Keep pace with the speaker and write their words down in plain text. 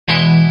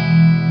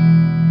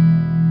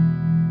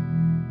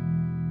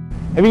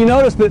Have you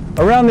noticed that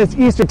around this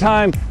Easter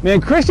time,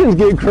 man, Christians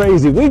get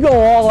crazy. We go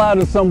all out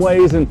in some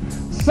ways, and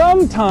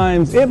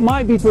sometimes it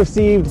might be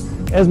perceived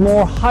as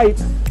more hype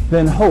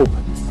than hope.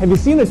 Have you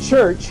seen a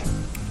church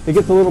that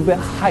gets a little bit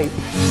hype?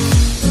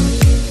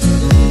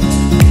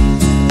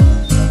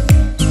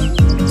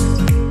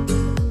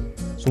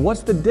 So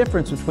what's the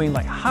difference between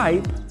like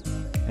hype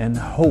and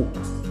hope?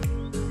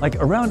 Like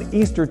around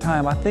Easter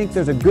time, I think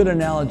there's a good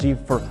analogy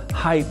for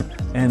hype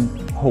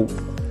and hope.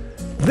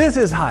 This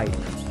is hype.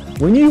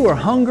 When you are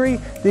hungry,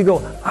 you go,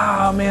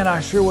 oh man, I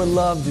sure would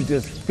love to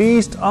just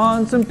feast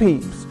on some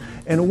peeps.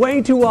 And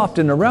way too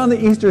often around the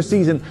Easter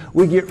season,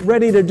 we get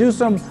ready to do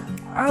some,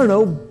 I don't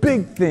know,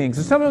 big things.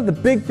 And sometimes the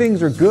big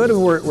things are good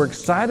and we're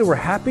excited, we're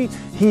happy.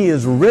 He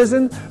is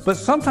risen. But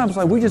sometimes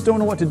like we just don't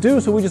know what to do.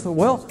 So we just,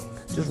 well,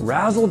 just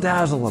razzle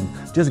dazzle them.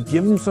 Just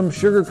give them some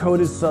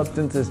sugar-coated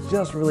substance. It's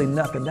just really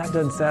nothing. That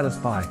doesn't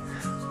satisfy.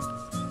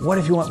 What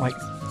if you want like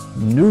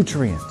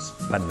nutrients?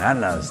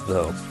 Bananas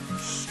though.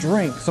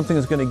 Strength, something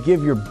that's going to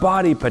give your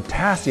body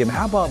potassium.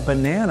 How about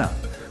banana?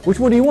 Which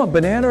one do you want,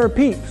 banana or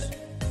peeps?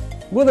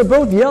 Well, they're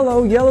both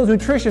yellow. Yellow's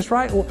nutritious,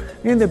 right? Well,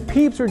 and the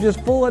peeps are just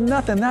full of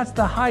nothing. That's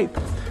the hype.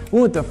 We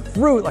want the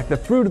fruit, like the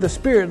fruit of the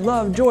Spirit,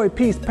 love, joy,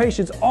 peace,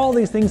 patience. All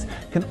these things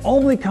can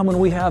only come when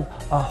we have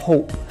a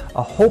hope.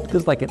 A hope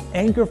that's like an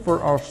anchor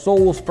for our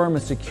souls, firm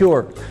and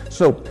secure.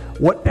 So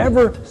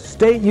whatever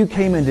state you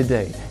came in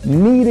today,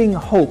 needing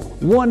hope,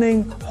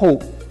 wanting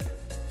hope,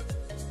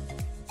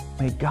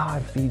 may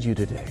God feed you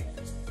today.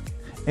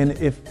 And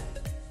if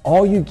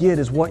all you get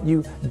is what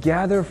you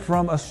gather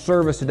from a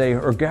service today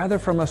or gather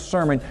from a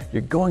sermon,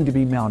 you're going to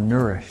be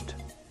malnourished.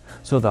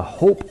 So the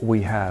hope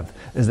we have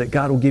is that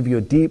God will give you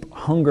a deep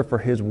hunger for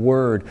His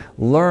Word.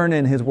 Learn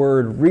in His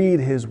Word, read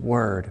His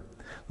Word.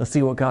 Let's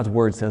see what God's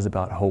Word says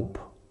about hope.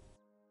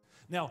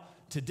 Now,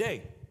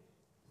 today,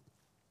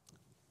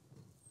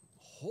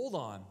 hold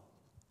on.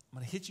 I'm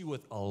going to hit you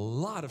with a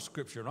lot of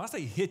scripture. And when I say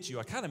hit you,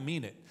 I kind of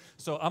mean it.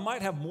 So I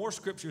might have more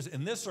scriptures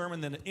in this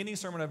sermon than any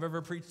sermon I've ever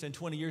preached in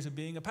 20 years of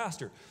being a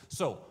pastor.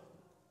 So,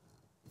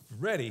 if you're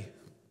ready,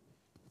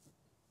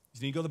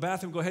 you need to go to the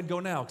bathroom, go ahead and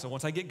go now, because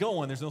once I get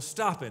going, there's no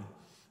stopping.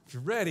 If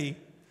you're ready,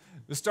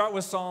 let's start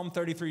with Psalm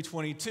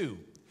 33:22.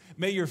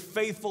 May your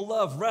faithful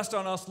love rest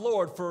on us,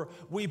 Lord, for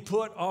we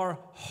put our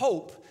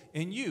hope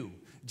in you.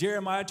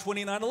 Jeremiah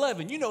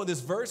 29:11. You know this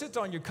verse. It's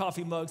on your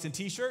coffee mugs and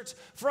t-shirts.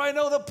 For I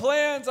know the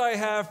plans I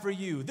have for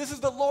you. This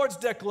is the Lord's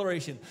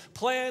declaration.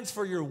 Plans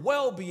for your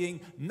well-being,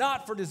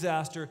 not for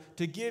disaster,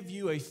 to give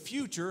you a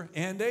future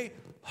and a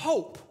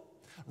hope.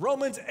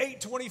 Romans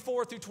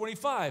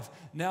 8:24-25.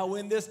 Now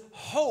in this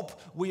hope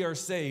we are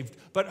saved.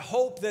 But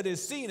hope that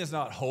is seen is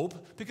not hope,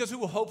 because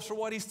who hopes for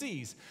what he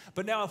sees?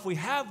 But now if we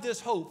have this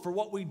hope for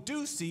what we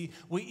do see,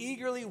 we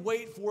eagerly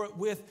wait for it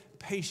with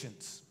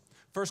patience.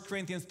 1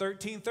 Corinthians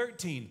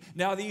 13:13.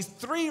 Now these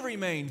three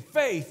remain: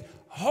 faith,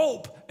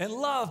 hope, and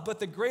love, but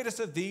the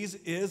greatest of these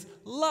is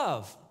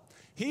love.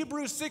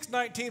 Hebrews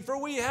 6:19. For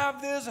we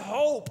have this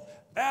hope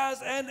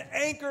as an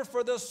anchor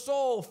for the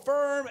soul,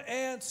 firm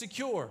and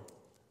secure.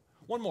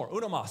 One more,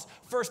 uno más.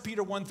 1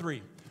 Peter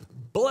 1:3.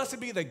 Blessed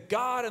be the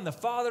God and the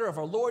Father of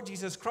our Lord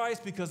Jesus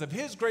Christ. Because of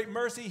His great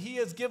mercy, He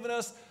has given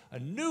us a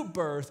new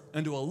birth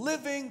into a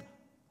living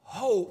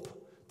hope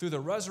through the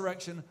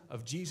resurrection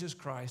of Jesus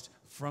Christ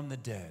from the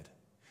dead.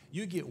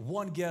 You get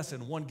one guess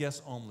and one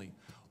guess only.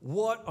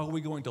 What are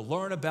we going to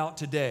learn about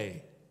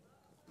today?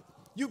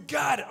 You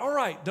got it. All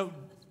right.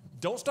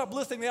 Don't stop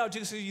listening now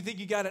just so you think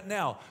you got it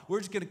now. We're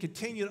just going to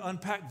continue to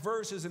unpack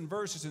verses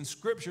and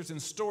scriptures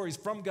and stories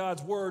from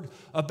God's Word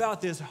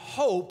about this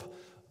hope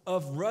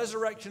of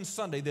Resurrection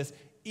Sunday, this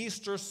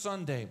Easter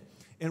Sunday.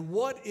 And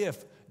what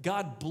if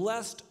God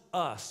blessed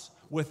us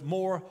with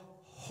more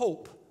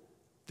hope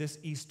this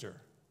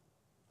Easter?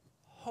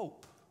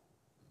 Hope.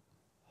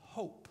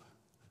 Hope.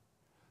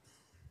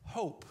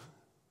 Hope.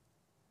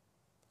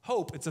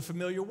 Hope, it's a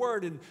familiar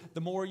word, and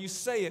the more you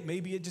say it,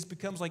 maybe it just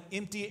becomes like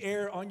empty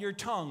air on your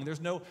tongue.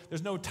 There's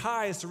no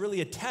ties to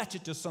really attach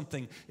it to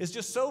something. It's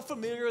just so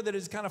familiar that it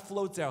just kind of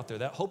floats out there.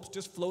 That hope's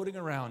just floating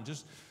around.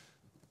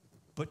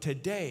 But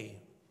today,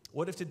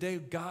 what if today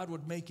God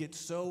would make it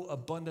so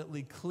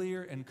abundantly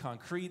clear and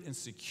concrete and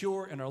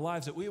secure in our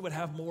lives that we would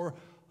have more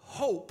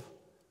hope?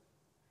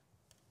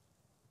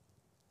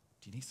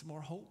 Do you need some more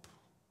hope?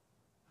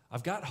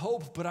 I've got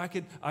hope, but I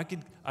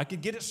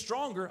could get it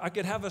stronger. I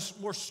could have a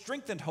more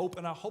strengthened hope,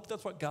 and I hope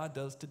that's what God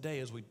does today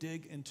as we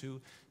dig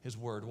into His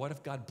Word. What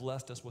if God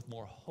blessed us with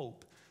more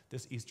hope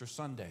this Easter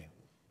Sunday?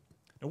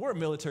 Now, we're a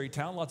military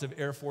town, lots of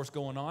Air Force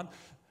going on.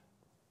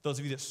 Those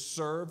of you that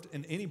served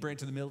in any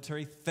branch of the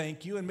military,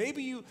 thank you. And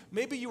maybe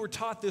you were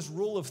taught this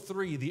rule of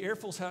three. The Air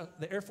Force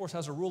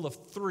has a rule of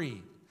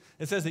three.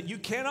 It says that you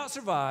cannot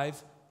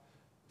survive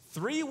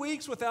 3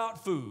 weeks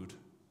without food,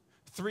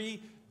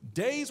 3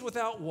 days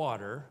without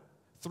water,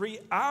 3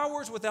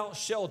 hours without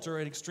shelter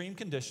in extreme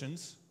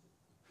conditions,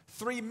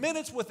 3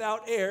 minutes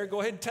without air. Go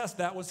ahead and test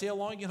that. We'll see how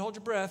long you can hold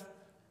your breath.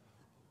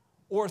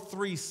 Or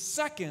 3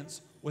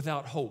 seconds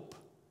without hope.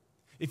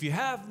 If you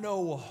have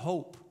no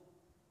hope,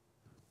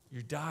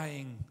 you're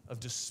dying of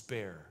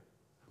despair.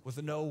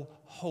 with no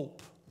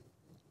hope.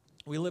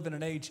 We live in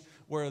an age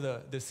where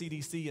the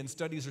CDC and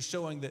studies are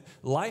showing that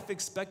life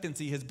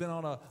expectancy has been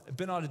on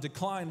a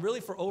decline really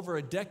for over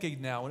a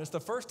decade now. And it's the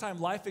first time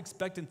life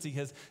expectancy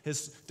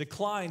has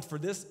declined for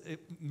this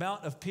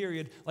amount of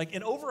period, like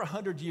in over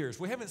 100 years.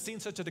 We haven't seen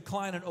such a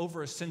decline in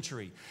over a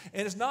century.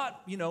 And it's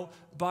not,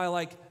 by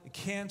like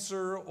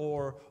cancer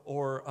or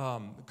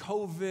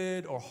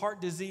COVID or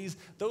heart disease.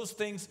 Those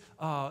things,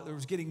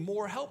 there's getting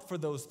more help for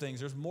those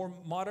things. There's more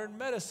modern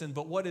medicine.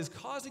 But what is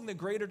causing the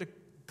greater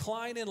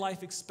decline in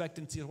life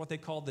expectancy is what they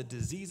call the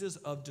diseases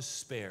of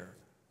despair.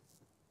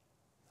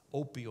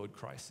 Opioid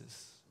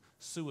crisis,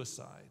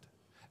 suicide,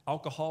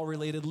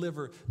 alcohol-related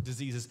liver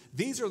diseases.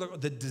 These are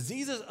the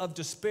diseases of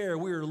despair.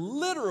 We are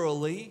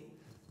literally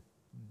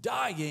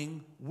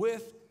dying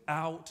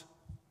without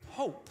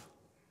hope.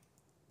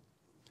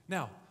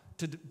 Now,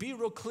 to be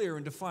real clear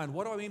and define,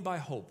 what do I mean by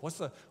hope?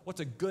 What's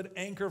a good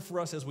anchor for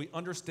us as we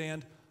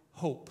understand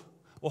hope?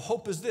 Well,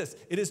 hope is this.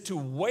 It is to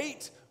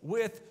wait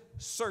with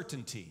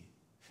certainty.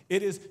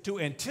 It is to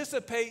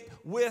anticipate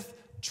with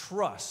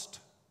trust.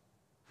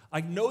 I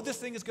know this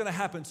thing is going to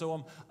happen,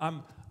 so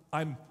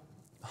I'm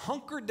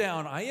hunkered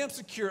down. I am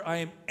secure. I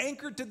am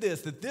anchored to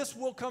this, that this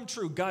will come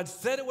true. God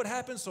said it would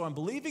happen, so I'm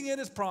believing in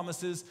his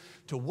promises,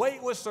 to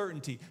wait with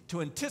certainty,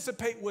 to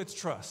anticipate with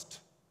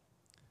trust.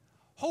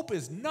 Hope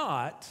is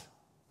not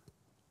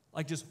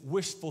like just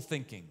wishful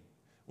thinking.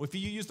 If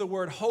you use the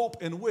word hope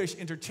and wish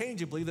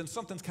interchangeably, then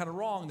something's kind of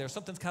wrong there.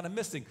 Something's kind of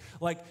missing.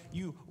 Like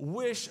you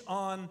wish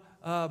on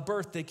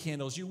birthday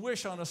candles. You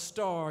wish on a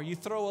star. You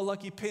throw a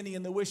lucky penny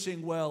in the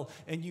wishing well,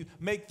 and you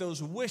make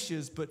those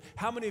wishes. But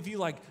how many of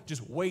you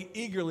just wait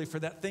eagerly for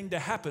that thing to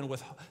happen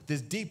with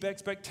this deep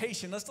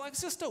expectation?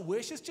 It's just a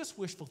wish. It's just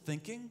wishful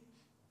thinking.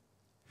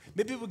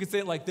 Maybe we could say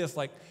it like this,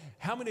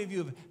 how many of you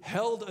have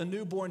held a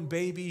newborn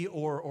baby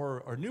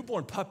or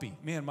newborn puppy?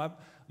 Man,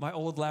 my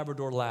old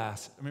Labrador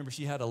Lass, I remember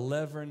she had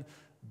 11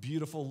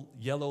 beautiful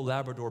yellow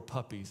Labrador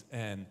puppies,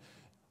 and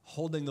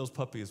holding those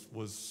puppies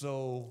was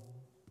so,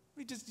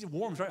 it just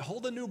warms, right?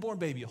 Hold a newborn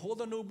baby,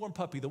 hold a newborn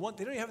puppy. They don't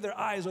even have their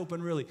eyes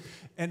open, really.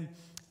 And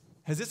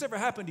has this ever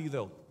happened to you,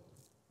 though?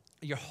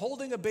 You're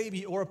holding a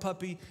baby or a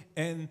puppy,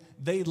 and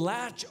they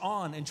latch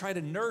on and try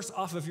to nurse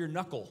off of your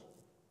knuckle.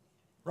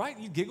 Right?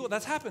 You giggle.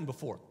 That's happened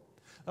before.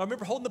 I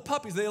remember holding the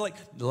puppies. They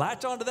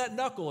latch onto that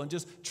knuckle and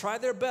just try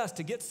their best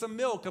to get some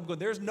milk. I'm going,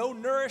 there's no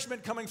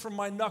nourishment coming from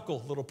my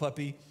knuckle, little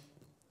puppy.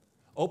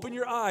 Open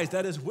your eyes.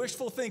 That is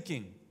wishful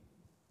thinking.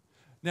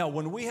 Now,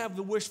 when we have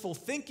the wishful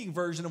thinking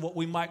version of what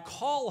we might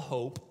call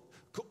hope,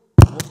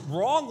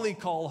 wrongly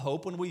call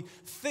hope, when we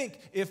think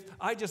if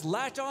I just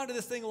latch onto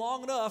this thing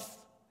long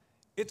enough,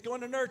 it's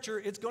going to nurture,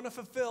 it's going to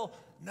fulfill.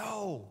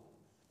 No.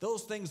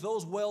 Those things,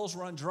 those wells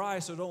run dry,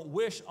 so don't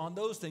wish on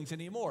those things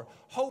anymore.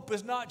 Hope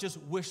is not just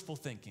wishful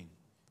thinking.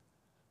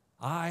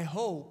 I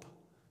hope,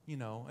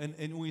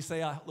 and we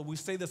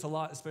say this a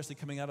lot, especially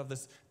coming out of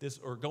this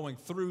or going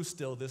through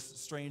still this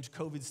strange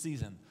COVID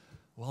season.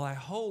 Well, I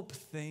hope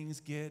things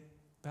get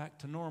back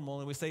to normal.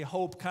 And we say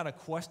hope kind of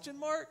question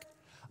mark.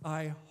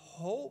 I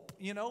hope,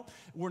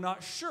 we're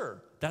not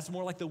sure. That's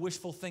more like the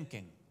wishful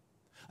thinking.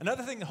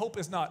 Another thing hope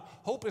is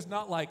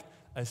not like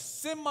a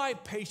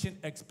semi-patient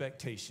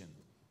expectation.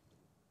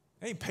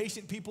 Any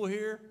patient people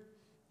here?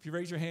 If you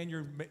raise your hand,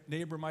 your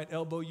neighbor might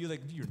elbow you.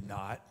 You're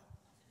not.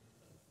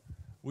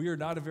 We are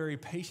not a very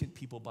patient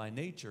people by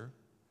nature.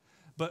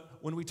 But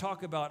when we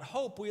talk about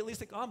hope, we at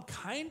least think, I'm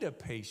kind of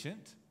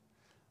patient.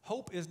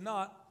 Hope is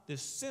not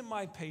this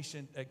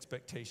semi-patient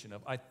expectation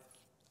of, I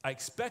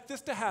expect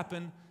this to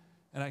happen,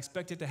 and I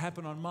expect it to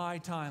happen on my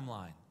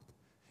timeline.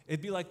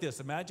 It'd be like this.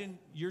 Imagine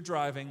you're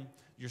driving,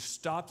 you're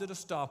stopped at a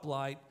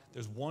stoplight,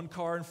 there's one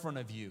car in front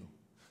of you.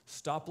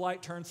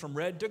 Stoplight turns from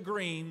red to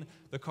green.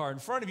 The car in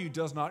front of you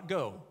does not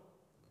go.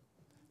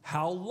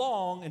 How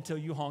long until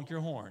you honk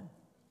your horn?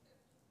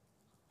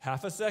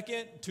 Half a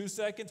second? 2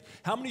 seconds?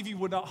 How many of you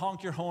would not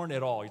honk your horn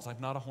at all? You're like,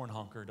 not a horn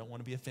honker. Don't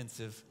want to be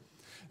offensive.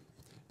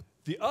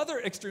 The other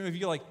extreme of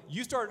you,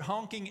 you start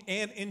honking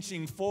and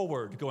inching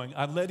forward, going,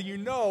 I'm letting you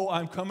know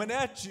I'm coming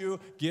at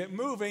you. Get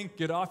moving.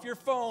 Get off your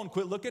phone.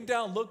 Quit looking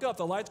down. Look up.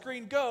 The light's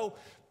green. Go.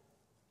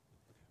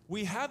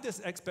 We have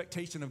this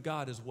expectation of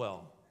God as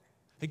well.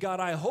 Hey,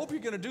 God, I hope you're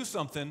going to do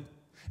something.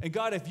 And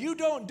God, if you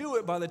don't do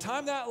it by the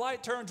time that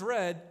light turns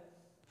red,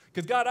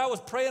 because God, I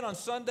was praying on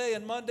Sunday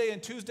and Monday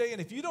and Tuesday,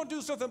 and if you don't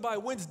do something by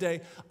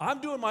Wednesday,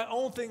 I'm doing my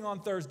own thing on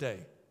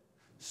Thursday.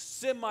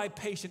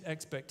 Semi-patient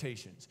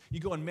expectations. You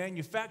go and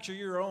manufacture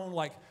your own,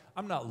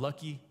 I'm not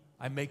lucky,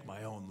 I make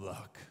my own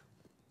luck.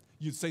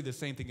 You'd say the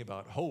same thing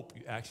about hope,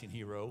 you action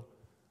hero.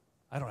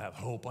 I don't have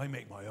hope, I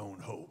make my own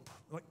hope.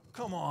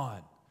 Come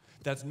on.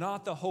 That's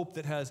not the hope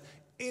that has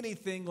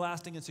anything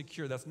lasting and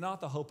secure. That's not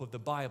the hope of the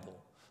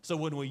Bible. So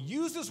when we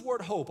use this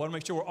word hope, I want to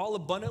make sure we're all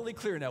abundantly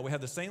clear now. We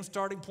have the same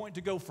starting point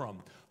to go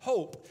from.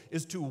 Hope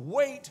is to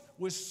wait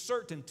with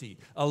certainty,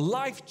 a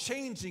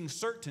life-changing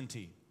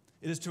certainty.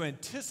 It is to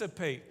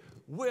anticipate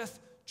with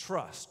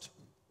trust.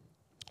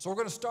 So we're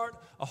going to start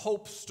a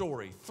hope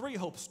story. 3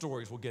 hope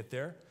stories we'll get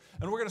there.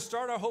 And we're going to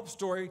start our hope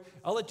story.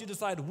 I'll let you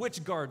decide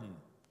which garden.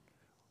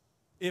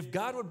 if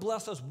God would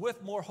bless us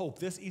with more hope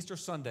this Easter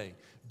Sunday,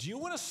 do you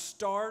want to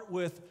start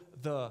with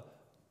the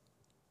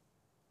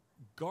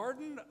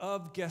Garden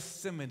of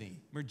Gethsemane,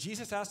 where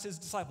Jesus asked his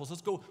disciples,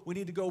 we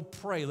need to go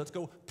pray. Let's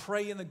go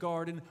pray in the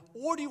garden.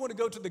 Or do you want to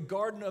go to the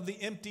garden of the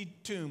empty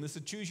tomb? This is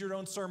a choose your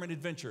own sermon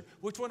adventure.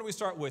 Which one do we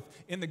start with?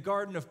 In the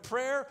garden of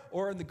prayer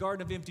or in the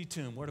garden of empty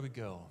tomb? Where do we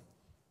go?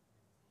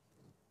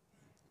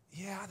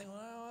 Yeah, I think,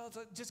 well,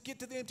 just get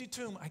to the empty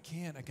tomb. I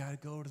can't. I got to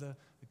go to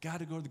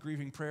the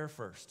grieving prayer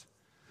first.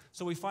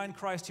 So we find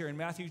Christ here in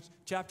Matthew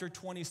chapter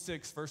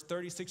 26, verse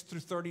 36 through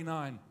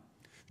 39.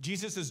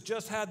 Jesus has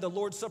just had the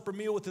Lord's Supper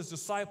meal with his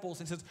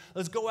disciples and says,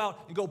 let's go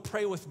out and go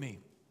pray with me.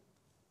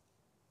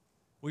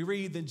 We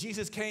read, then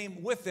Jesus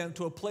came with them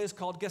to a place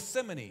called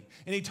Gethsemane,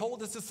 and he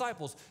told his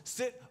disciples,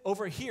 sit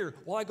over here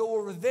while I go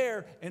over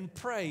there and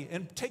pray.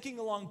 And taking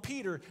along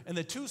Peter and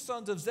the two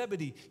sons of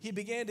Zebedee, he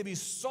began to be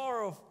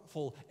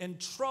sorrowful and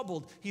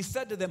troubled. He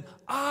said to them,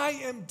 I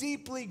am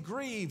deeply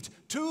grieved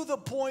to the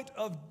point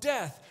of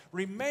death.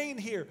 Remain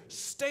here,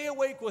 stay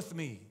awake with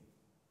me.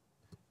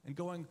 And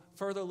going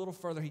further, a little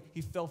further,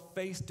 he fell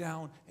face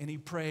down and he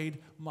prayed,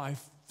 my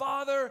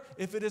Father,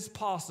 if it is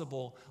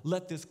possible,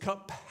 let this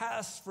cup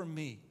pass from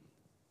me.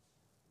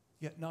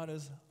 Yet not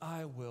as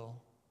I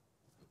will,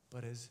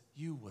 but as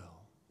you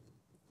will.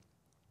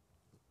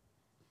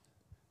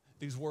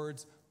 These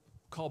words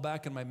call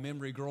back in my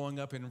memory growing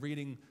up and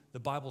reading the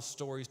Bible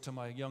stories to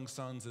my young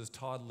sons as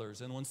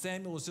toddlers. And when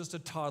Samuel was just a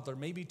toddler,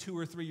 maybe 2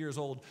 or 3 years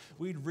old,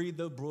 we'd read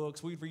the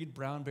books. We'd read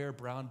Brown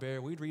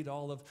Bear. We'd read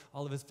all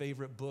of his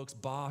favorite books,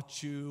 Ba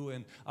Chu.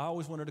 And I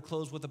always wanted to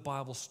close with a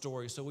Bible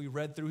story. So we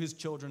read through his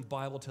children's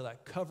Bible till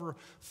that cover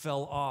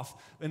fell off.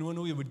 And when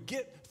we would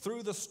get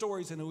through the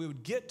stories and we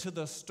would get to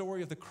the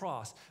story of the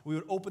cross, we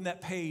would open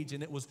that page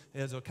and it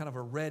has a kind of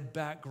a red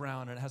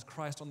background and it has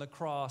Christ on the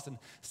cross. And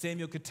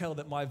Samuel could tell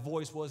that my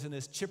voice wasn't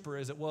as chipper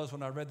as it was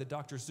when I read the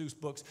Dr. Seuss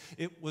books.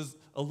 It was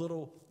a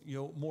little,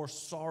 more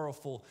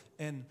sorrowful.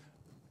 And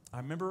I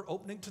remember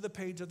opening to the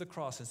page of the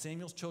cross in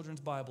Samuel's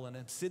children's Bible, and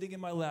then sitting in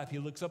my lap, he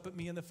looks up at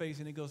me in the face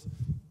and he goes,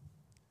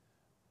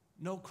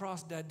 no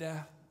cross,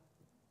 Dada.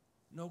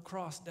 No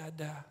cross,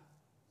 Dada.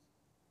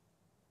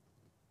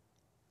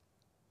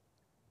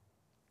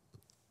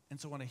 And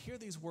so when I hear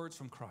these words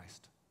from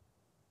Christ,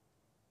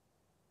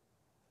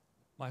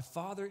 my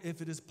Father,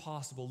 if it is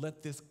possible,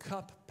 let this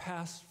cup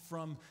pass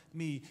from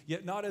me.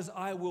 Yet not as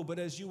I will, but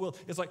as you will.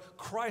 It's like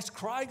Christ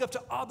crying up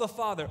to Abba,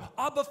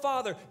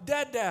 Father,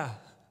 Dada.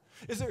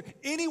 Is there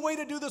any way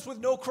to do this with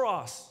no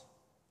cross?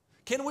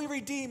 Can we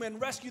redeem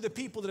and rescue the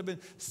people that have been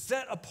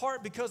set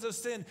apart because of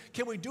sin?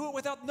 Can we do it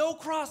without no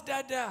cross,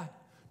 Dada?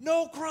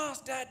 No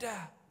cross,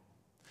 Dada.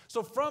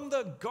 So from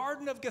the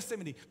Garden of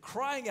Gethsemane,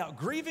 crying out,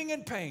 grieving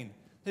in pain,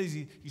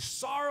 he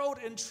sorrowed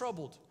and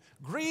troubled,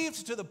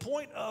 grieved to the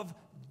point of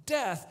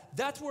death.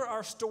 That's where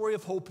our story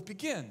of hope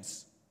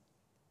begins.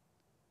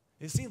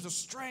 It seems a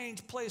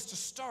strange place to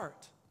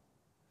start.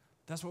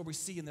 That's where we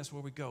see and that's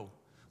where we go.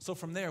 So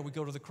from there, we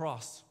go to the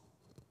cross.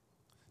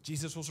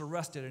 Jesus was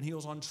arrested and he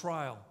was on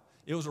trial.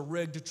 It was a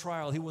rigged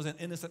trial. He was an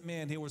innocent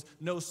man. There was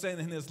no sin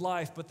in his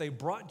life, but they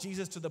brought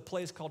Jesus to the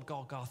place called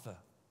Golgotha,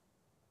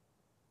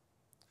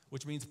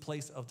 which means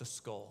place of the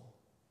skull.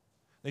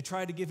 They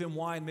tried to give him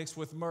wine mixed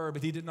with myrrh,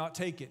 but he did not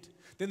take it.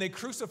 Then they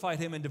crucified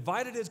him and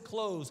divided his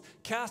clothes,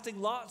 casting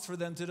lots for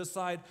them to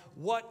decide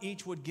what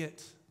each would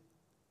get.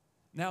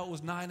 Now it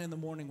was 9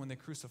 a.m. when they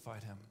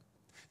crucified him.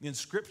 The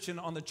inscription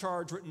on the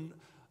charge written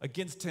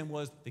against him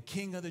was the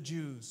King of the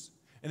Jews.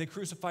 And they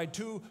crucified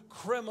 2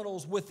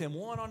 criminals with him,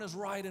 one on his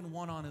right and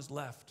one on his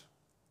left.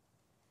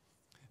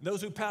 Those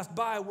who passed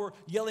by were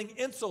yelling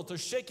insults or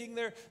shaking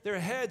their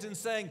heads and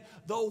saying,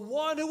 the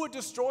one who would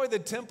destroy the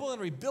temple and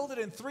rebuild it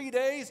in 3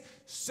 days,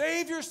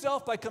 save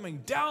yourself by coming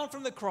down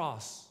from the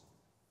cross.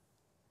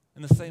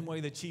 In the same way,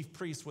 the chief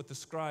priests with the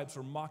scribes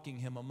were mocking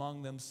him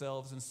among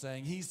themselves and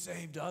saying, he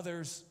saved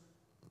others,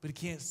 but he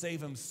can't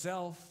save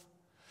himself.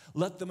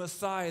 Let the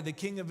Messiah, the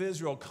King of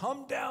Israel,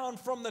 come down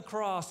from the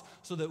cross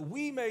so that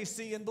we may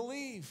see and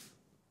believe.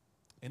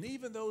 And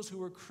even those who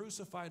were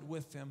crucified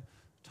with him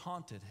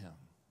taunted him.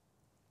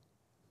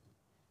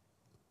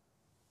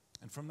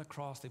 And from the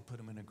cross, they put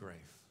him in a grave.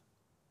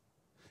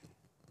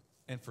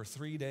 And for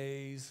 3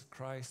 days,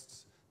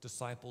 Christ's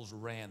disciples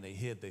ran. They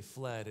hid. They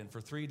fled. And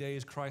for 3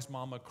 days, Christ's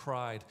mama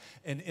cried.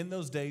 And in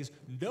those days,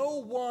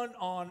 no one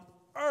on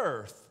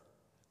earth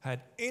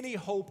had any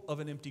hope of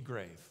an empty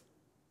grave.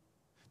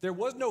 There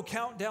was no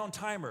countdown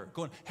timer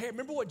going, hey,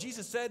 remember what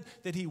Jesus said?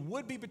 That he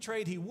would be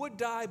betrayed, he would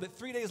die, but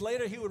 3 days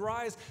later he would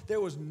rise.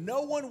 There was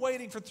no one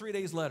waiting for 3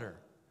 days later.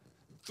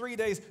 3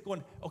 days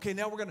going, okay,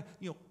 now we're going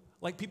to,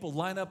 like people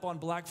line up on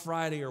Black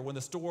Friday or when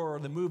the store or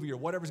the movie or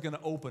whatever's going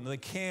to open. They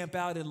camp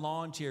out in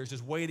lawn chairs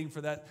just waiting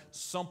for that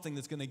something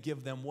that's going to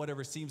give them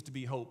whatever seems to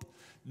be hope.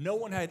 No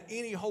one had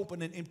any hope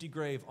in an empty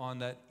grave on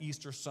that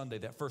Easter Sunday,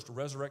 that first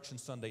resurrection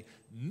Sunday.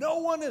 No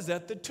one is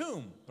at the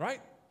tomb, right?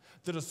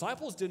 The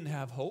disciples didn't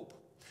have hope.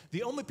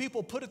 The only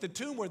people put at the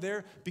tomb were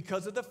there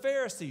because of the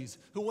Pharisees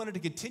who wanted to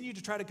continue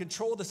to try to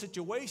control the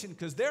situation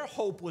because their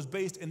hope was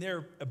based in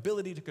their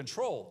ability to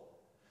control.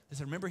 They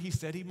said, remember he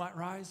said he might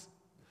rise?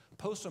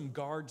 Post some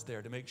guards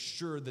there to make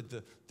sure that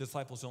the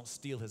disciples don't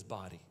steal his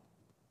body.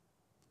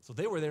 So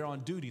they were there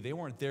on duty. They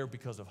weren't there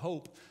because of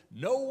hope.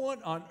 No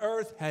one on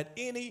earth had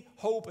any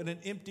hope in an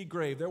empty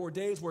grave. There were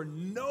days where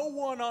no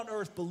one on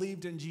earth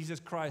believed in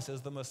Jesus Christ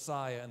as the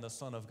Messiah and the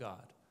Son of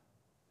God.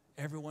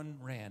 Everyone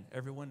ran,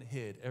 everyone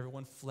hid,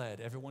 everyone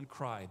fled, everyone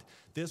cried.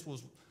 This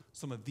was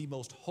some of the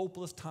most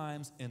hopeless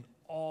times in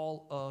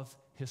all of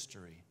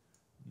history.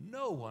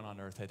 No one on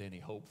earth had any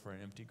hope for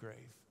an empty grave.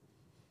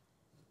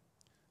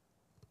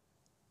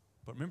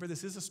 But remember,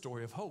 this is a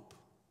story of hope.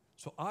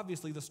 So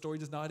obviously the story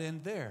does not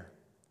end there.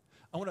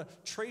 I want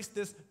to trace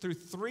this through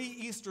 3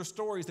 Easter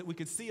stories that we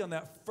could see on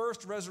that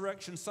first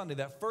Resurrection Sunday,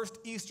 that first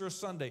Easter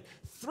Sunday.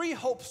 3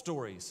 hope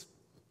stories.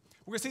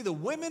 We're going to see the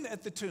women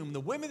at the tomb,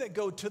 the women that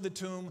go to the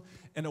tomb,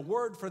 and a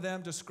word for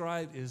them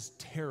described is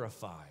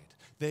terrified.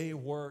 They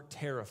were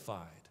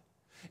terrified.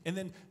 And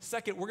then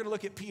second, we're going to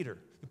look at Peter,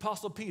 the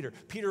Apostle Peter.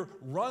 Peter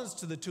runs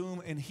to the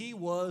tomb, and he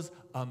was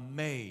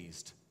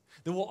amazed.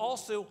 Then we'll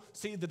also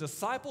see the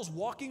disciples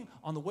walking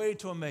on the way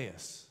to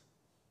Emmaus,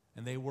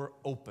 and they were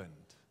opened.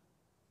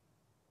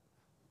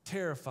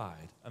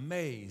 Terrified,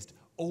 amazed,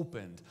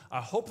 opened.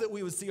 I hope that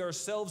we would see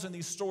ourselves in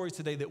these stories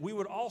today, that we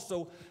would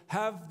also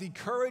have the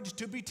courage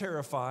to be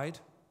terrified,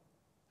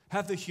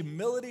 have the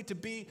humility to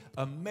be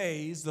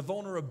amazed, the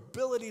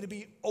vulnerability to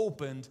be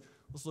opened.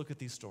 Let's look at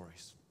these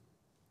stories.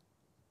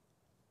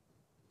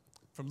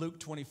 From Luke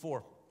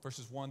 24,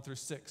 verses 1 through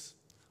 6.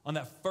 On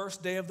that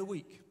first day of the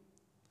week,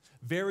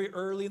 very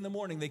early in the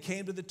morning, they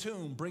came to the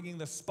tomb, bringing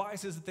the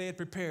spices that they had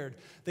prepared.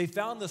 They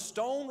found the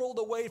stone rolled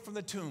away from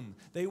the tomb.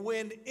 They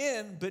went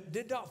in, but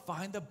did not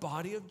find the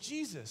body of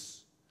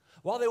Jesus.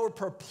 While they were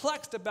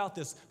perplexed about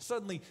this,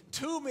 suddenly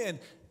 2 men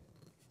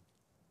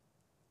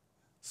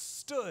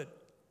stood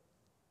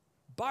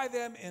by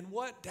them in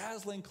what?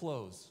 Dazzling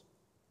clothes.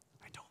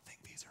 I don't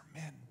think these are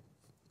men.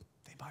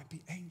 They might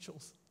be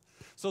angels.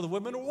 So the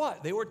women were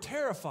what? They were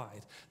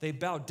terrified. They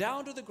bowed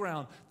down to the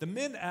ground. The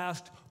men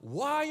asked,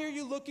 why are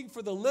you looking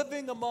for the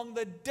living among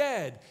the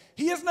dead?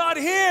 He is not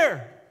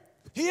here.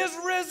 He is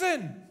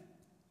risen.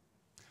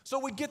 So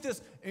we get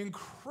this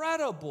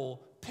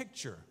incredible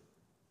picture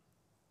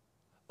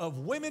of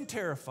women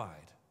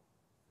terrified.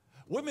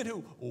 Women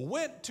who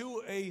went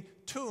to a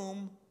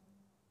tomb.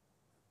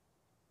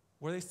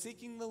 Were they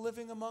seeking the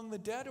living among the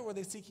dead, or were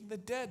they seeking the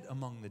dead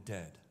among the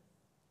dead?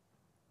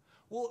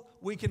 Well,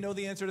 we can know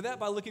the answer to that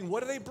by looking,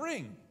 what do they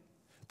bring?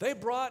 They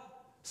brought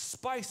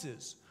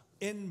spices,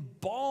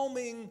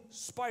 embalming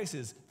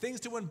spices,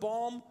 things to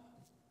embalm.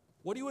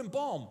 What do you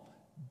embalm?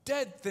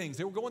 Dead things.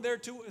 They were going there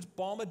to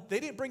embalm it. They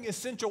didn't bring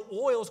essential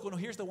oils, going, oh,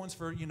 here's the ones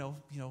for, we're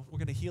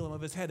going to heal him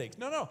of his headaches.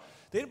 No.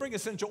 They didn't bring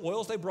essential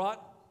oils. They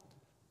brought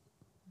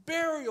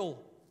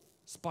burial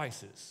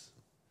spices.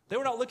 They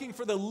were not looking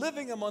for the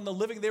living among the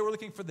living. They were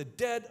looking for the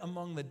dead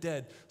among the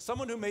dead.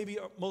 Someone who maybe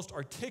most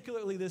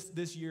articulately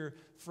this year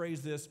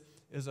phrased this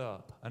is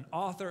an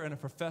author and a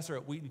professor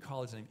at Wheaton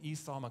College named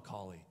Esau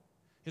McCaulley.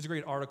 He has a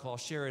great article. I'll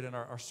share it in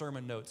our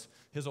sermon notes.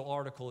 His whole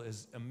article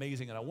is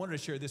amazing, and I wanted to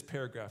share this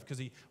paragraph because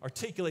he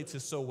articulates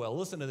this so well.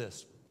 Listen to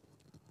this.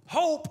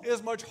 Hope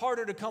is much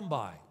harder to come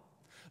by.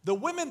 The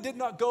women did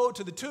not go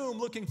to the tomb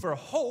looking for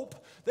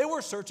hope. They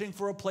were searching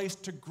for a place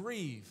to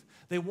grieve.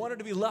 They wanted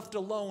to be left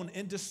alone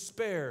in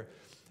despair.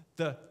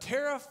 The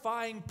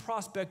terrifying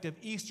prospect of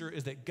Easter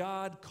is that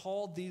God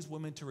called these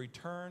women to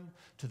return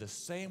to the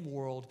same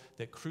world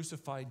that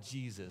crucified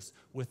Jesus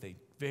with a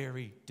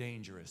very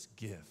dangerous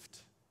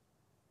gift: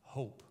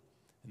 hope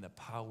in the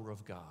power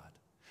of God,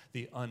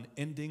 the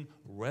unending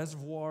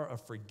reservoir of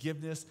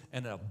forgiveness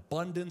and an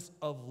abundance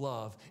of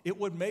love. It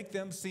would make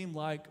them seem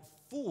like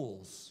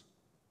fools.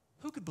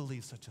 Who could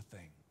believe such a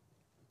thing?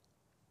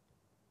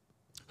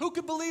 Who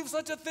could believe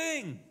such a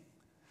thing?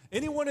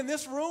 Anyone in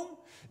this room?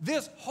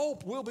 This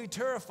hope will be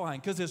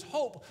terrifying because this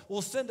hope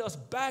will send us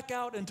back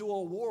out into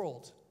a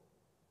world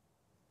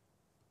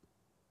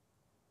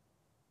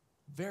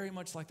very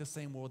much like the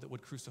same world that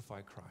would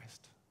crucify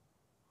Christ.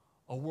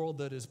 A world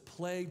that is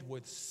plagued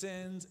with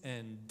sins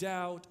and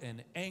doubt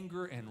and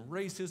anger and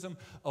racism.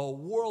 A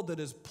world that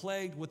is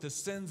plagued with the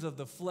sins of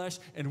the flesh.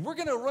 And we're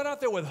going to run out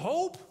there with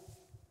hope?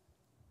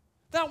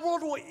 That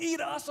world will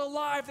eat us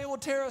alive. They will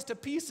tear us to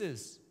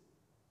pieces.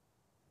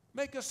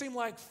 Make us seem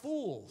like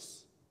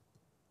fools.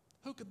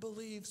 Who could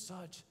believe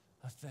such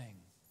a thing?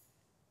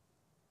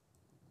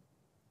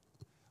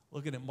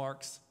 Looking at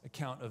Mark's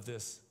account of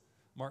this,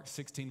 Mark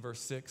 16, verse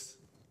 6.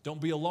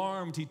 Don't be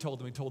alarmed, he told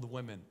them. He told the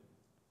women.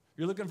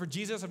 You're looking for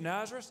Jesus of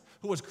Nazareth,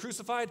 who was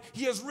crucified.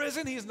 He has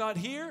risen. He is not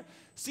here.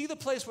 See the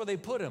place where they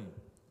put him.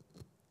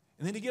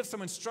 And then he gives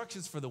some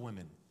instructions for the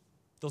women,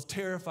 those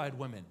terrified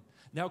women,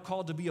 now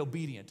called to be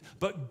obedient.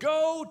 But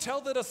go tell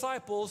the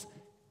disciples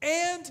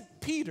and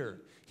Peter,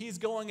 he's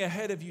going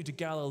ahead of you to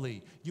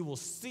Galilee. You will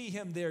see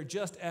him there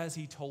just as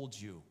he told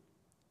you.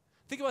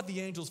 Think about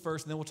the angels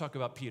first, and then we'll talk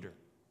about Peter.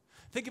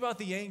 Think about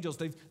the angels.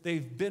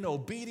 They've been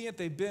obedient.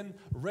 They've been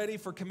ready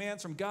for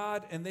commands from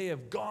God, and they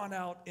have gone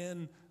out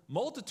in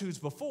multitudes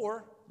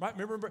before. right?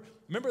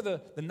 Remember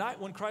the night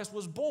when Christ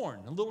was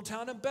born in a little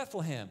town in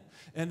Bethlehem.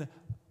 And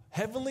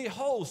heavenly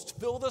hosts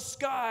fill the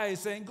sky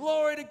saying,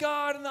 glory to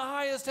God in the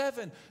highest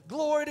heaven.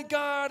 Glory to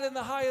God in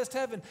the highest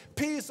heaven.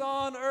 Peace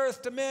on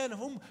earth to men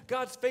whom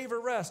God's favor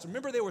rests.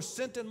 Remember, they were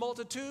sent in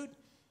multitude?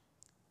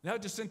 Now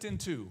just sent in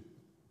two.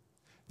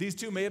 These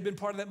two may have been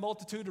part of that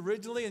multitude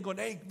originally and going,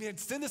 hey, man,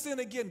 send us in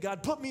again.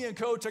 God, put me in,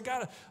 coach.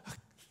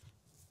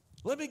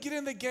 Let me get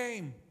in the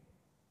game.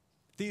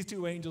 These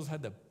two angels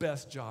had the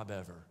best job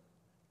ever.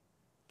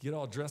 Get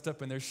all dressed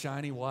up in their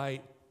shiny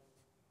white,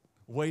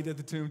 wait at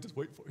the tomb, just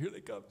wait for it. Here they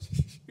come.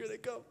 Here they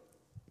come.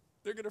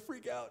 They're going to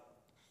freak out.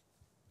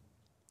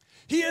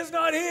 He is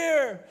not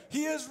here.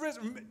 He is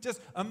risen.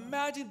 Just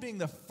imagine being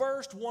the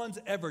first ones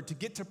ever to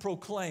get to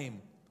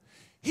proclaim,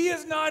 he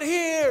is not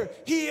here.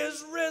 He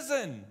is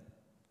risen.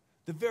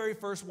 The very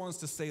first ones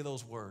to say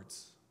those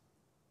words.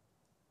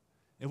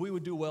 And we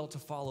would do well to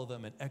follow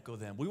them and echo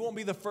them. We won't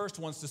be the first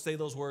ones to say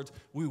those words.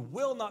 We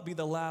will not be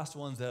the last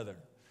ones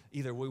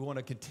either. We want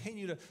to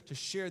continue to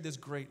share this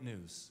great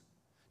news.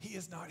 He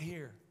is not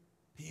here.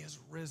 He is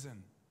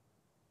risen.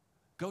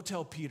 Go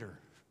tell Peter.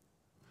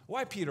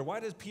 Why Peter? Why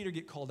does Peter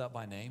get called out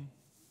by name?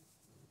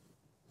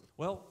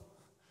 Well,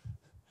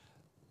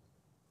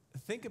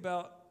 think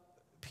about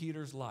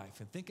Peter's life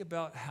and think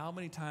about how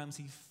many times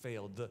he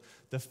failed.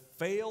 The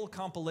fail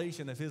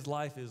compilation of his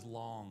life is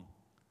long.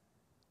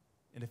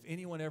 And if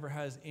anyone ever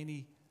has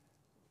any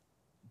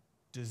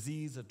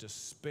disease of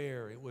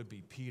despair, it would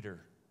be Peter.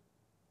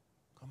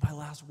 My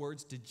last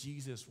words to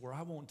Jesus were,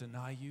 I won't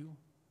deny you.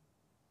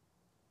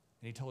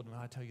 And he told him,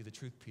 I'll tell you the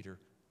truth, Peter.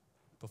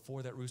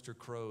 Before that rooster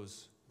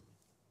crows,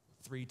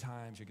 3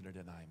 times you're going to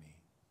deny me.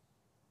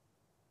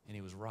 And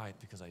he was right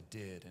because I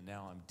did, and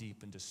now I'm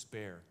deep in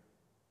despair.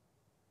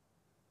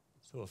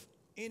 So if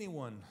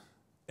anyone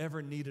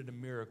ever needed a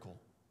miracle,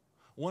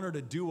 wanted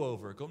a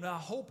do-over, go, now I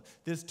hope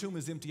this tomb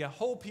is empty. I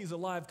hope he's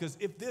alive, because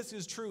if this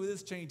is true,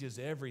 this changes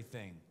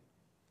everything.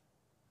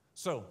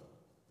 So,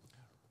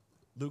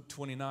 Luke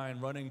 29,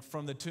 running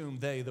from the tomb,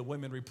 they, the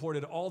women,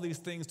 reported all these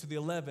things to the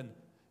 11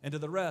 and to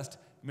the rest.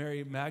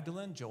 Mary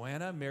Magdalene,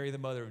 Joanna, Mary the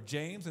mother of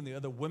James, and the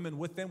other women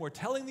with them were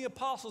telling the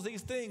apostles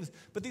these things,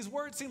 but these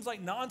words seemed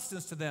like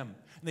nonsense to them,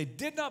 and they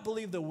did not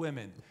believe the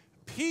women.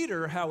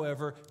 Peter,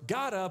 however,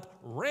 got up,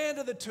 ran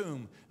to the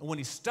tomb, and when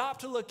he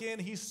stopped to look in,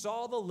 he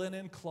saw the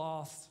linen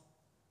cloth.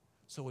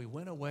 So he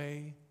went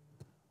away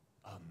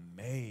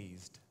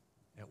amazed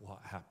at what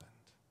happened.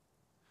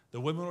 The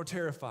women were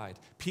terrified.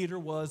 Peter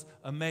was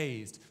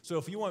amazed. So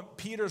if you want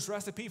Peter's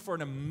recipe for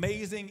an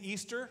amazing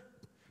Easter,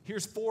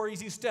 here's 4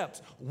 easy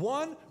steps.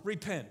 1,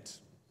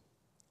 repent.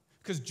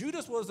 Because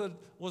Judas was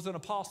an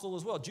apostle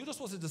as well. Judas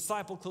was a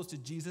disciple close to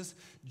Jesus.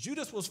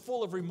 Judas was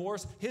full of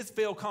remorse. His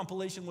failed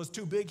compilation was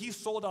too big. He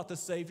sold out the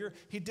Savior.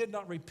 He did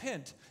not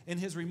repent. In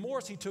his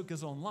remorse, he took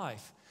his own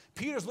life.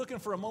 Peter's looking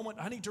for a moment.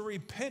 I need to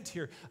repent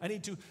here. I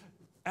need to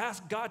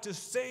ask God to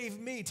save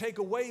me. Take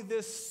away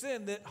this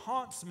sin that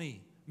haunts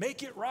me.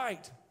 Make it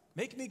right.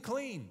 Make me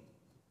clean.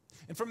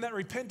 And from that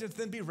repentance,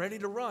 then be ready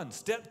to run.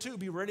 Step 2,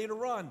 be ready to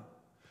run.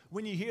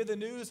 When you hear the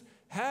news,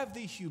 have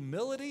the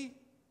humility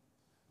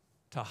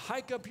to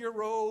hike up your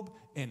robe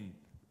and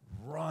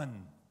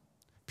run.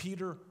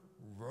 Peter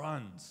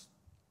runs.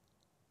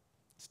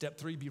 Step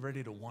 3, be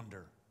ready to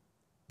wonder.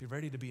 Be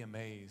ready to be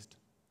amazed.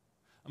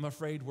 I'm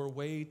afraid we're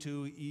way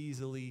too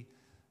easily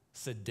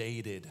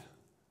sedated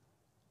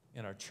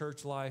in our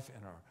church life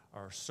and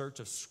our search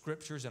of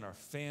scriptures and our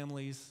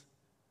families.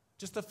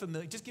 Just the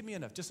familiar, just give me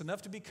enough. Just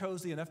enough to be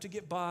cozy, enough to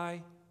get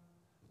by.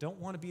 Don't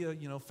want to be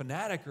a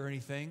fanatic or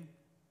anything.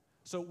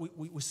 So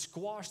we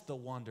squash the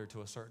wonder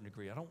to a certain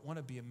degree. I don't want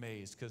to be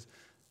amazed because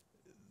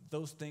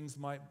those things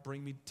might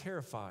bring me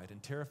terrified,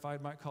 and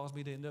terrified might cause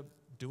me to end up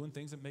doing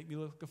things that make me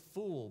look like a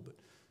fool. But,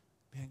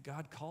 man,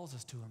 God calls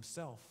us to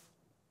himself.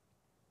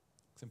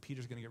 So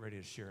Peter's going to get ready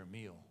to share a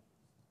meal.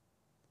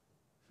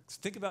 So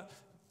think about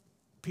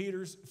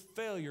Peter's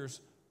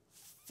failures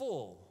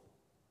full,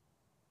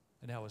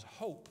 and how his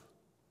hope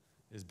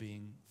is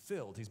being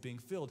filled. He's being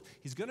filled.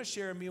 He's going to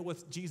share a meal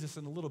with Jesus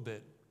in a little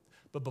bit.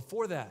 But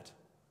before that,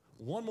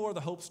 one more of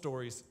the hope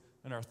stories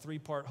in our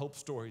 3-part hope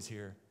stories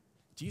here.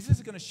 Jesus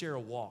is going to share a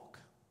walk.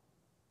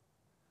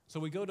 So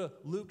we go to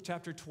Luke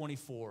chapter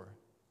 24.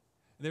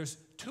 There's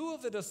 2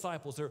 of the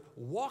disciples. They're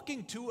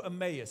walking to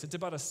Emmaus. It's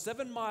about a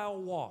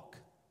 7-mile walk.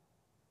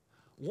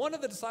 One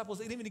of the disciples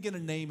didn't even get a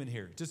name in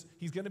here.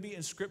 He's going to be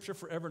in Scripture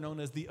forever known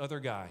as the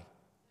other guy.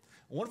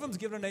 One of them is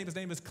given a name. His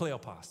name is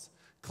Cleopas.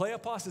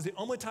 Cleopas is the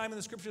only time in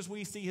the Scriptures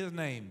we see his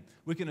name.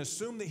 We can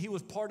assume that he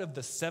was part of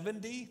the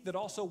 70 that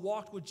also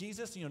walked with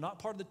Jesus, not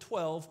part of the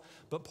 12,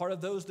 but part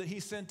of those that he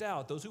sent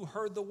out, those who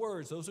heard the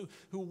words, those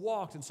who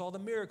walked and saw the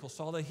miracles,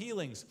 saw the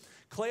healings.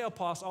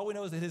 Cleopas, all we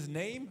know is that his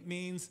name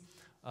means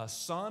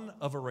son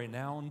of a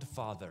renowned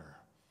father.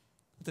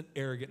 It's an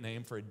arrogant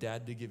name for a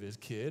dad to give his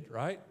kid,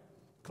 right?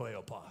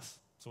 Cleopas.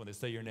 So when they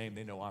say your name,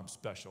 they know I'm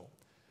special.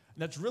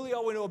 And that's really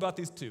all we know about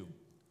these 2.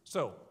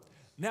 So,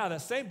 now,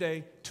 that same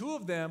day, 2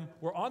 of them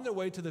were on their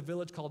way to the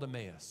village called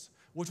Emmaus,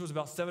 which was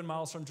about 7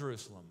 miles from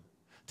Jerusalem.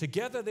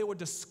 Together they were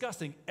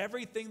discussing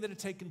everything that had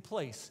taken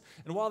place.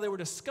 And while they were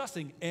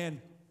discussing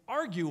and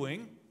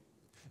arguing,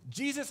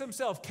 Jesus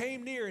himself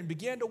came near and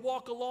began to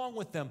walk along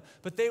with them,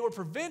 but they were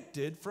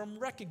prevented from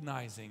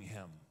recognizing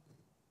him.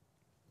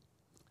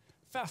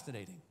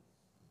 Fascinating.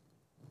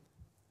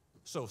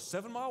 So,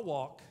 7-mile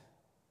walk,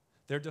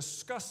 they're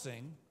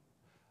discussing,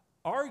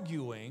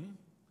 arguing.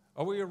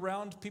 Are we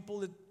around people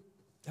that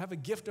have a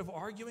gift of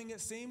arguing, it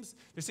seems?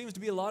 There seems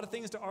to be a lot of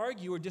things to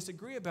argue or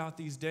disagree about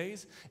these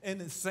days. And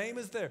the same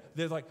as there.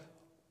 They're like,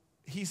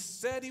 he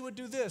said he would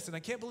do this, and I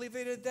can't believe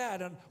they did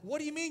that. And what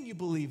do you mean you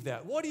believe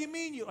that? What do you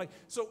mean you like?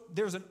 So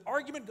there's an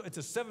argument. It's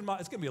a 7-mile.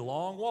 It's going to be a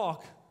long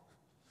walk.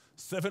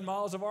 7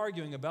 miles of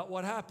arguing about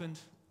what happened.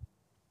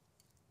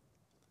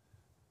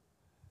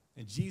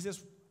 And Jesus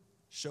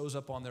shows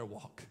up on their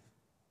walk.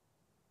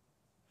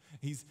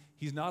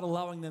 He's not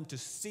allowing them to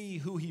see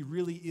who he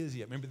really is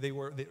yet. Remember, they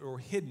were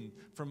hidden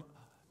from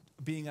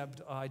being able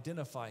to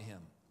identify him.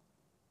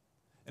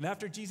 And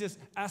after Jesus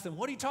asked them,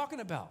 what are you talking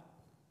about?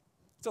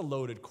 It's a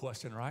loaded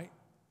question, right?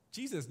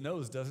 Jesus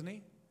knows, doesn't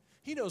he?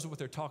 He knows what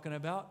they're talking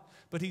about,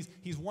 but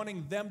he's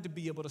wanting them to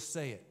be able to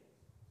say it.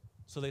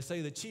 So they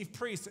say, the chief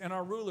priests and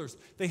our rulers,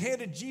 they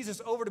handed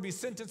Jesus over to be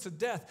sentenced to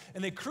death,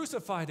 and they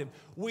crucified him.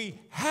 We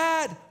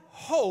had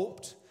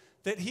hoped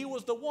that he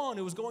was the one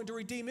who was going to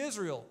redeem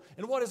Israel.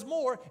 And what is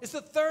more, it's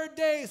the 3rd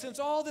day since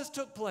all this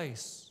took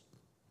place.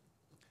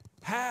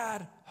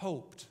 Had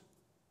hoped.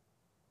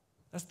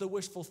 That's the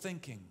wishful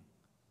thinking.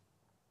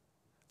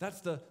 That's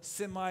the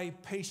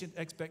semi-patient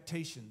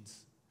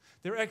expectations.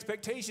 Their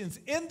expectations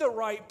in the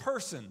right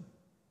person.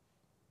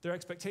 Their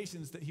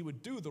expectations that he would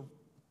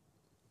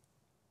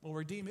will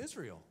redeem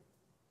Israel.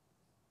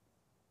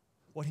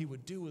 What he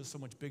would do is so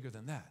much bigger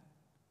than that.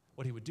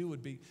 What he would do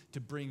would be to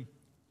bring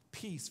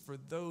peace for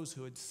those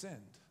who had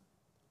sinned,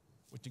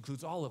 which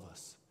includes all of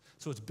us.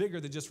 So it's bigger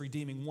than just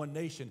redeeming one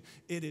nation.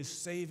 It is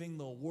saving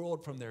the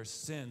world from their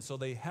sin. So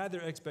they had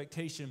their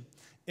expectation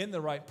in the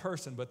right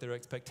person, but their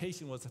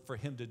expectation was for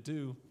him to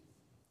do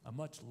a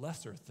much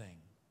lesser thing.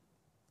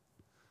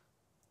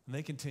 And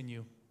they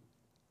continue,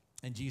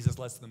 and Jesus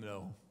lets them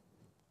know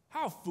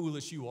how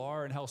foolish you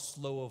are and how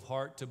slow of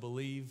heart to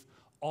believe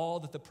all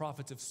that the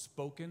prophets have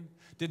spoken.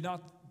 Did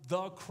not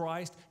the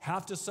Christ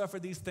have to suffer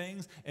these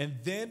things and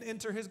then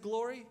enter his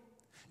glory?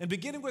 And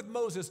beginning with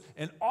Moses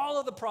and all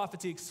of the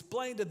prophets, he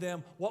explained to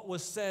them what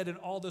was said in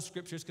all the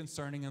scriptures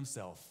concerning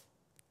himself.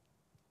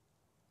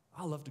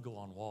 I love to go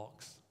on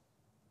walks,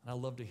 and I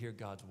love to hear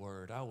God's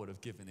word. I would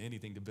have given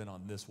anything to have been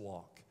on this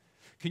walk.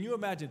 Can you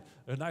imagine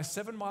a nice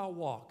 7-mile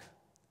walk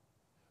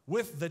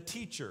with the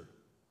teacher?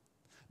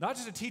 Not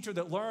just a teacher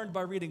that learned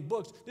by reading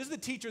books. This is the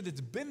teacher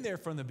that's been there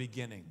from the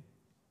beginning.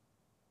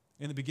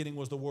 In the beginning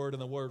was the Word,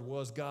 and the Word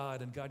was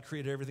God, and God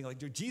created everything. Like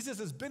Jesus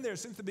has been there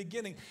since the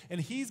beginning, and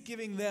he's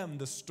giving them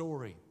the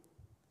story,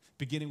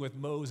 beginning with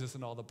Moses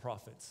and all the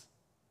prophets.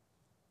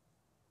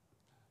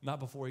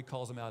 Not before he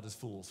calls them out as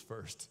fools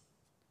first.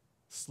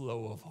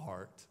 Slow of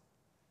heart.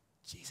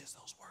 Jesus,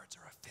 those words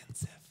are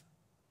offensive.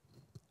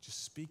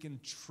 Just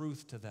speaking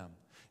truth to them.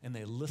 And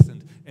they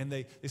listened, and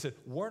they said,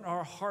 weren't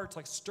our hearts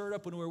like stirred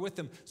up when we were with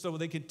them? So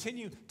they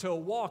continue to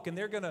walk, and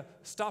they're going to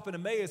stop in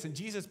Emmaus, and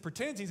Jesus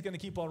pretends he's going to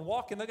keep on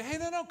walking. They go, hey,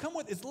 no, come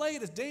with. It's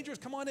late. It's dangerous.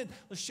 Come on in.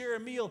 Let's share a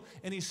meal.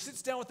 And he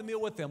sits down with the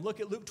meal with them. Look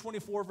at Luke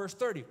 24, verse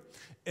 30.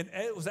 And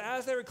it was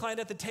as they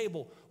reclined at the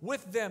table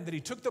with them that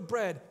he took the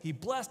bread, he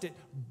blessed it,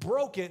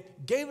 broke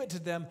it, gave it to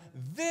them.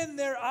 Then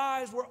their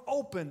eyes were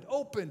opened,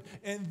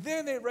 and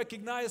then they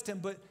recognized him,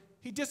 but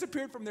he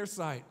disappeared from their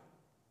sight.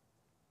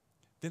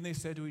 Then they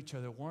said to each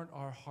other, weren't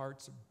our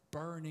hearts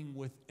burning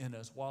within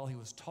us while he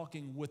was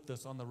talking with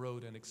us on the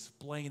road and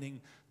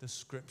explaining the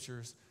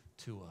scriptures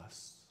to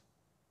us?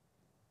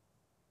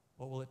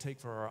 What will it take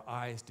for our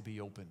eyes to be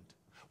opened?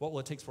 What will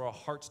it take for our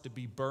hearts to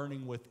be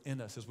burning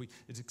within us as we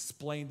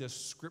explain the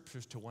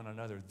scriptures to one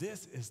another?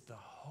 This is the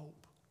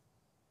hope.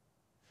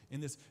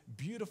 In this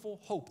beautiful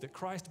hope that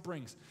Christ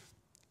brings.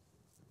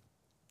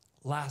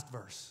 Last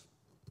verse.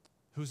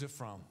 Who's it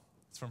from?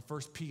 It's from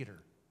 1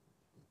 Peter.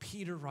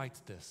 Peter writes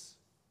this.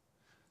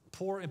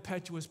 Poor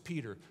impetuous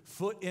Peter,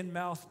 foot in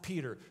mouth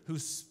Peter, who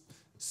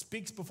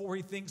speaks before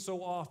he thinks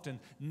so often,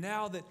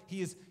 now that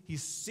he's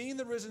seen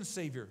the risen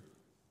Savior.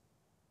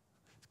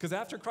 Because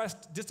after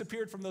Christ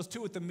disappeared from those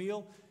two at the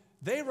meal,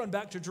 they run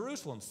back to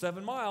Jerusalem,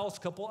 7 miles, a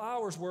couple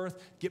hours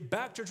worth, get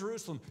back to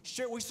Jerusalem.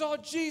 We saw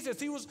Jesus.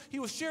 He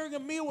was sharing a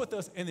meal with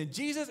us. And then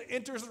Jesus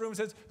enters the room and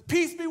says,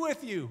 peace be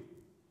with you.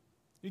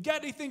 You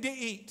got anything to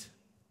eat?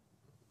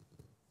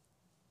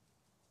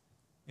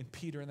 And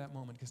Peter in that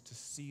moment gets to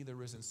see the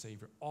risen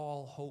Savior.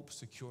 All hope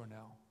secure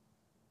now.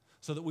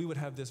 So that we would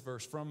have this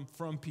verse from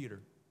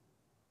Peter.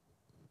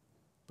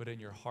 But in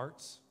your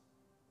hearts,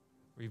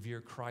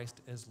 revere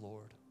Christ as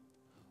Lord.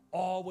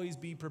 Always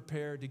be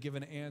prepared to give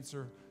an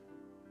answer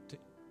to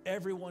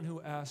everyone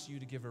who asks you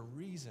to give a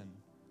reason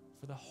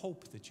for the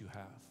hope that you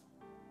have.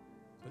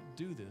 But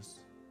do this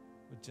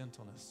with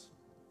gentleness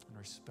and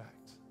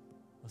respect.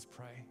 Let's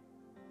pray.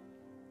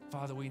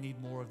 Father, we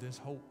need more of this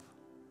hope.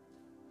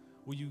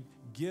 Will you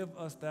give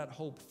us that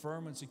hope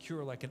firm and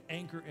secure like an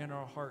anchor in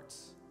our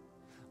hearts?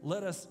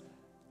 Let us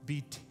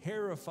be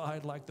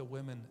terrified like the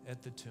women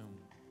at the tomb.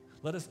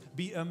 Let us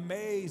be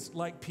amazed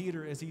like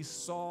Peter as he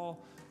saw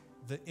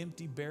the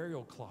empty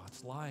burial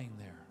cloths lying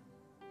there.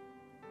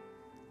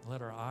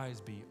 Let our eyes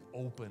be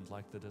opened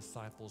like the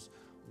disciples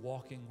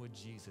walking with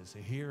Jesus,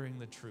 hearing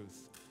the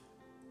truth.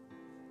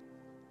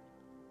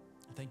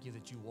 Thank you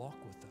that you walk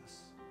with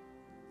us.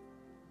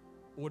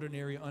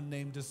 Ordinary,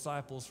 unnamed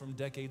disciples from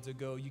decades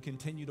ago, you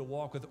continue to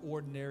walk with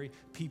ordinary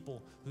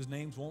people whose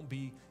names won't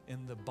be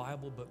in the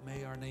Bible, but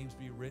may our names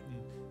be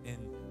written in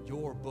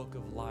your book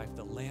of life,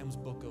 the Lamb's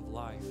book of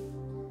life.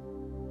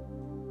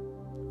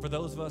 For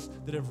those of us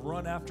that have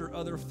run after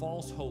other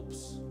false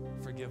hopes,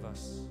 forgive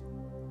us.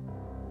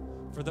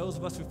 For those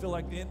of us who feel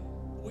like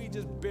we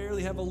just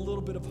barely have a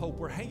little bit of hope,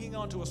 we're hanging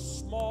on to a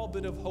small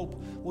bit of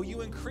hope, will you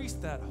increase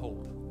that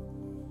hope?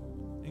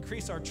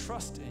 Increase our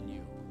trust in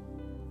you.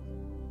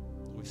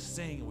 We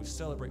sing and we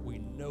celebrate, we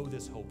know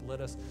this hope.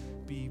 Let us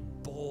be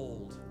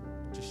bold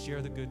to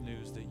share the good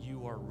news that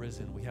you are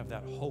risen. We have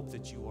that hope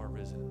that you are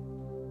risen.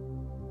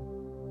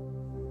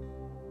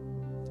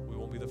 We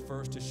won't be the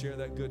first to share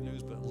that good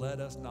news, but let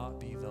us not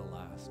be the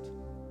last.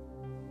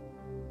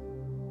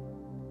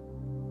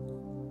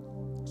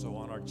 So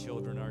on our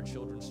children, our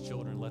children's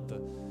children, let the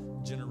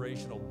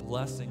generational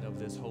blessing of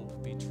this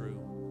hope be true.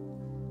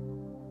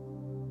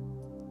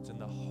 It's in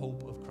the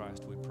hope of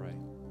Christ we pray.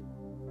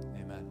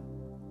 Amen.